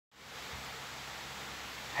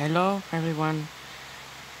Hello everyone,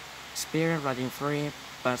 Spirit Riding Free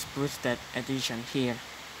Bus Boosted Edition here.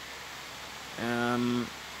 And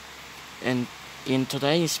in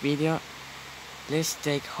today's video, let's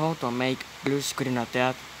take how to make blue screen of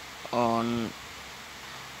death on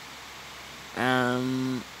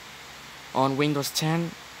Windows 10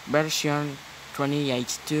 version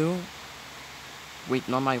 20H2 with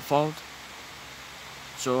not my fault.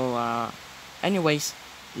 So anyways,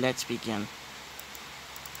 let's begin.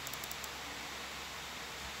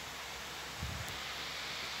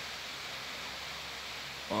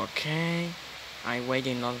 Okay, I'm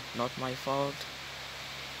waiting, not my fault.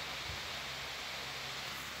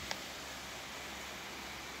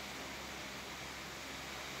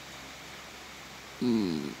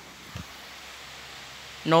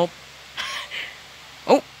 Nope.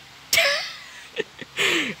 Oh!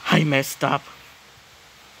 I messed up.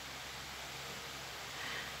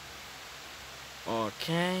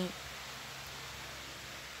 Okay.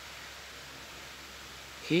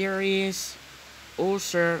 Here is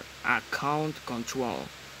user account control.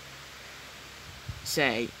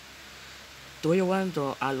 Say, do you want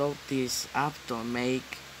to allow this app to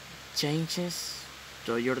make changes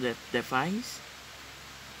to your device?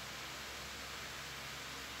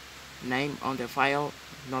 Name on the file,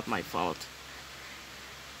 not my fault.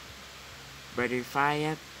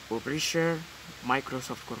 Verified publisher,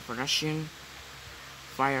 Microsoft Corporation,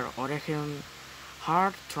 Fire Origin,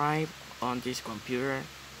 hard drive on this computer,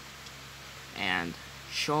 and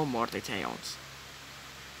show more details.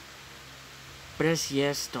 Press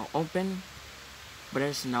yes to open,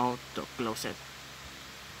 press no to close it.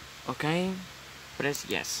 Okay, press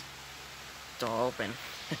yes to open.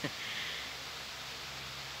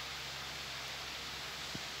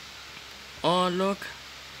 Oh look,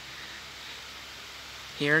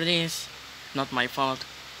 here it is, not my fault.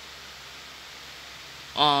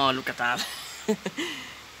 Oh, look at that.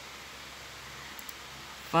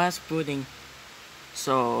 Fast booting.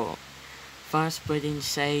 So fast booting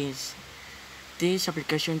says this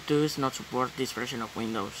application does not support this version of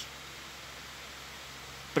Windows.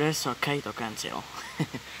 Press OK to cancel.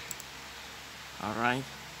 Alright.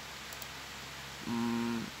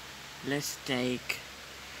 Let's take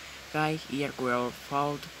earquell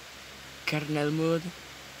fault, kernel mode,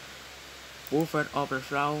 buffer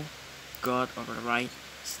overflow, code overwrite,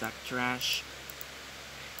 stack trash,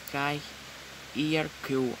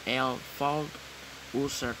 earql fault,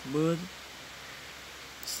 user mode,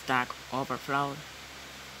 stack overflow,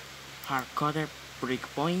 hardcoded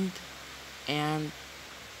breakpoint, and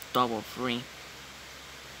double free.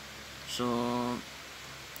 So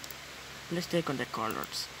let's take on the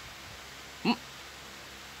colors.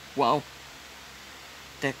 Wow,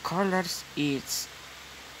 the colors is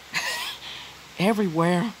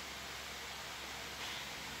everywhere.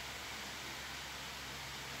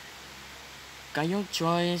 Can you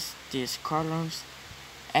choose these colors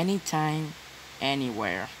anytime,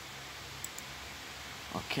 anywhere?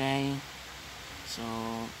 Okay, so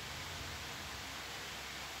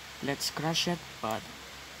let's crash it, but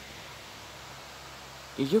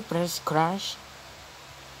if you press crash,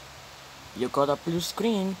 you got a blue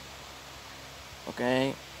screen.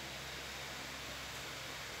 Okay.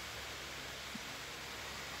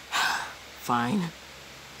 Fine.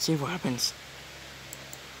 See what happens.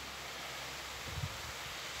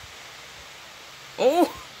 Oh!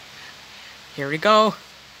 Here we go.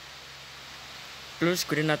 Blue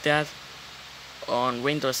screen of death on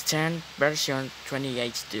Windows 10 version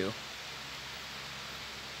 20H2.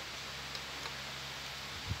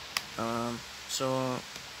 So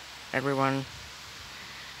everyone,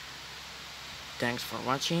 thanks for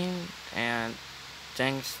watching, and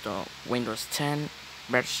thanks to Windows 10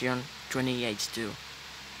 version 20H2.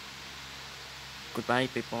 Goodbye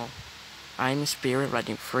people. I'm Spirit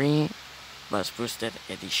Riding Free Bus Boosted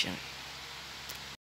Edition.